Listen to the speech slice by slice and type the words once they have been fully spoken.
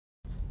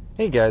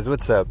Hey guys,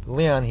 what's up?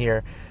 Leon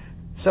here.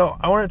 So,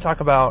 I want to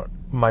talk about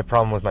my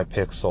problem with my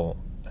Pixel.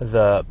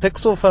 The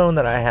Pixel phone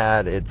that I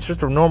had, it's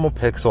just a normal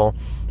Pixel.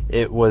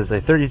 It was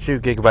a 32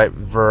 gigabyte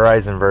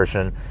Verizon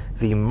version.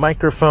 The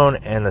microphone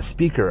and the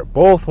speaker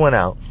both went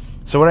out.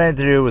 So, what I had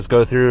to do was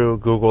go through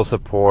Google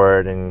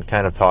support and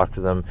kind of talk to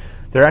them.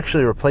 They're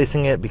actually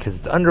replacing it because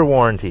it's under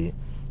warranty.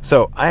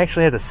 So, I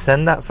actually had to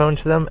send that phone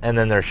to them, and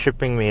then they're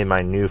shipping me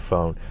my new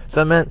phone. So,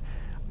 that meant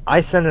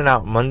I sent it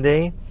out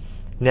Monday.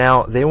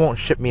 Now, they won't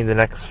ship me the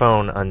next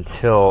phone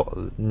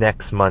until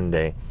next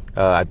Monday.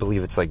 I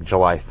believe it's like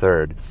July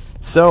 3rd.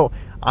 So,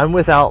 I'm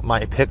without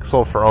my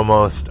Pixel for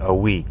almost a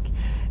week.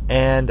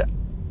 And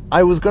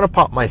I was going to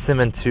pop my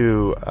SIM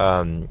into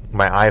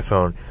my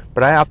iPhone,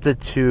 but I opted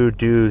to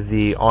do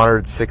the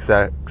Honored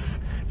 6X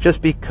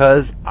just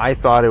because I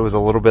thought it was a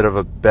little bit of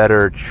a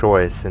better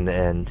choice in the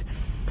end.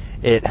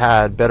 It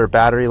had better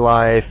battery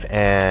life,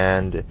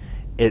 and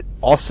it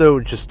also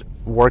just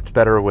worked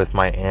better with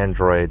my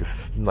Android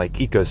like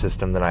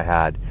ecosystem that I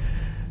had.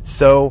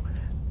 So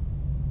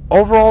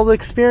overall, the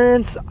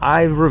experience,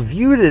 I've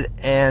reviewed it,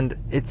 and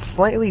it's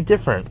slightly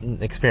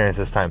different experience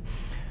this time.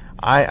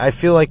 I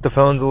feel like the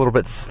phone's a little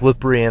bit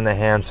slippery in the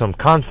hand, so I'm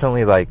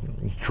constantly like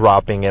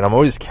dropping it. I'm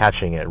always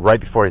catching it right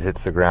before it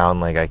hits the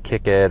ground. Like I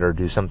kick it or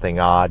do something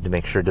odd to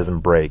make sure it doesn't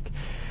break.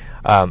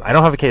 I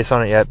don't have a case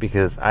on it yet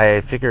because I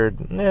figured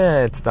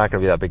it's not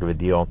going to be that big of a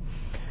deal.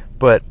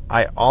 But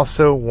I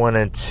also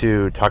wanted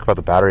to talk about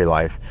the battery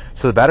life.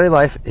 So the battery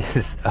life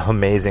is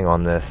amazing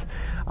on this.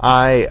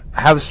 I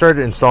have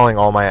started installing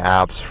all my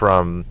apps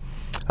from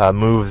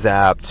Moves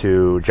app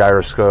to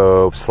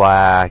Gyroscope,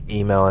 Slack,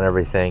 email, and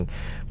everything.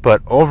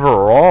 But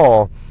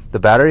overall, the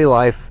battery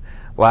life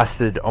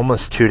lasted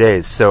almost 2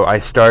 days. So I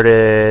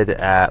started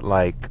at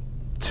like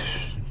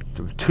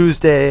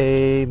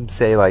Tuesday,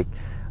 say like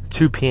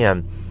 2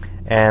 p.m.,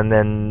 and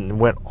then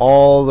went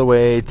all the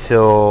way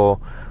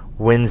till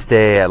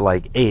Wednesday at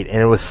like 8,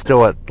 and it was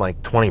still at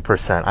like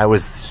 20%. I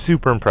was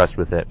super impressed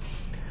with it.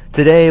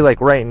 Today,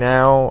 like right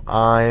now,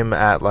 I'm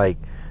at like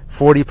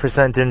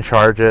 40%, didn't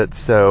charge it,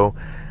 so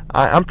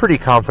I'm pretty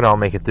confident I'll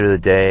make it through the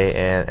day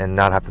and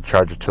not have to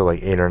charge it till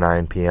like 8 or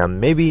 9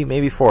 p.m.,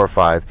 maybe 4 or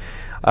 5.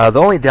 The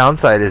only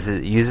downside is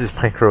it uses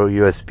micro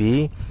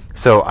USB,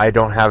 so I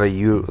don't have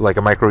like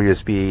a micro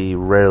USB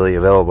readily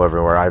available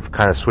everywhere. I've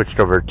kind of switched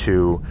over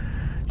to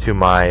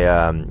my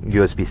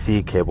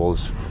USB-C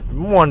cables.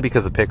 One,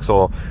 because of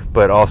Pixel,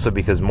 but also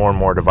because more and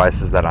more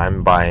devices that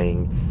I'm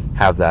buying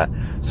have that.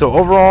 So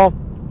overall,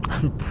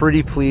 I'm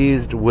pretty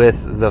pleased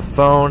with the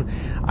phone.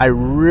 I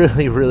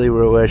really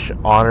wish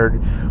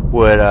Honored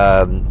would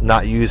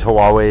not use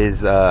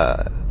Huawei's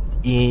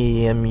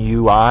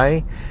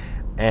EMUI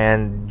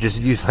and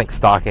just use like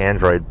stock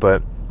Android.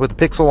 But with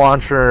the Pixel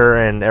launcher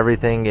and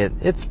everything,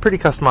 it's pretty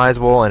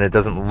customizable and it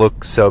doesn't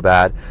look so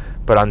bad.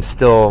 But I'm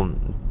still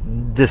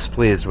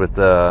displeased with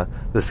the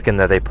skin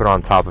that they put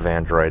on top of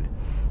Android.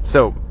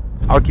 So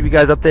I'll keep you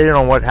guys updated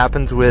on what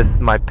happens with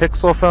my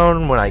Pixel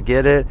phone when I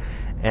get it,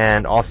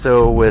 and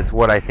also with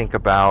what I think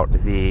about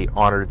the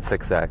Honored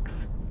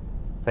 6X.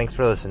 Thanks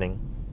for listening.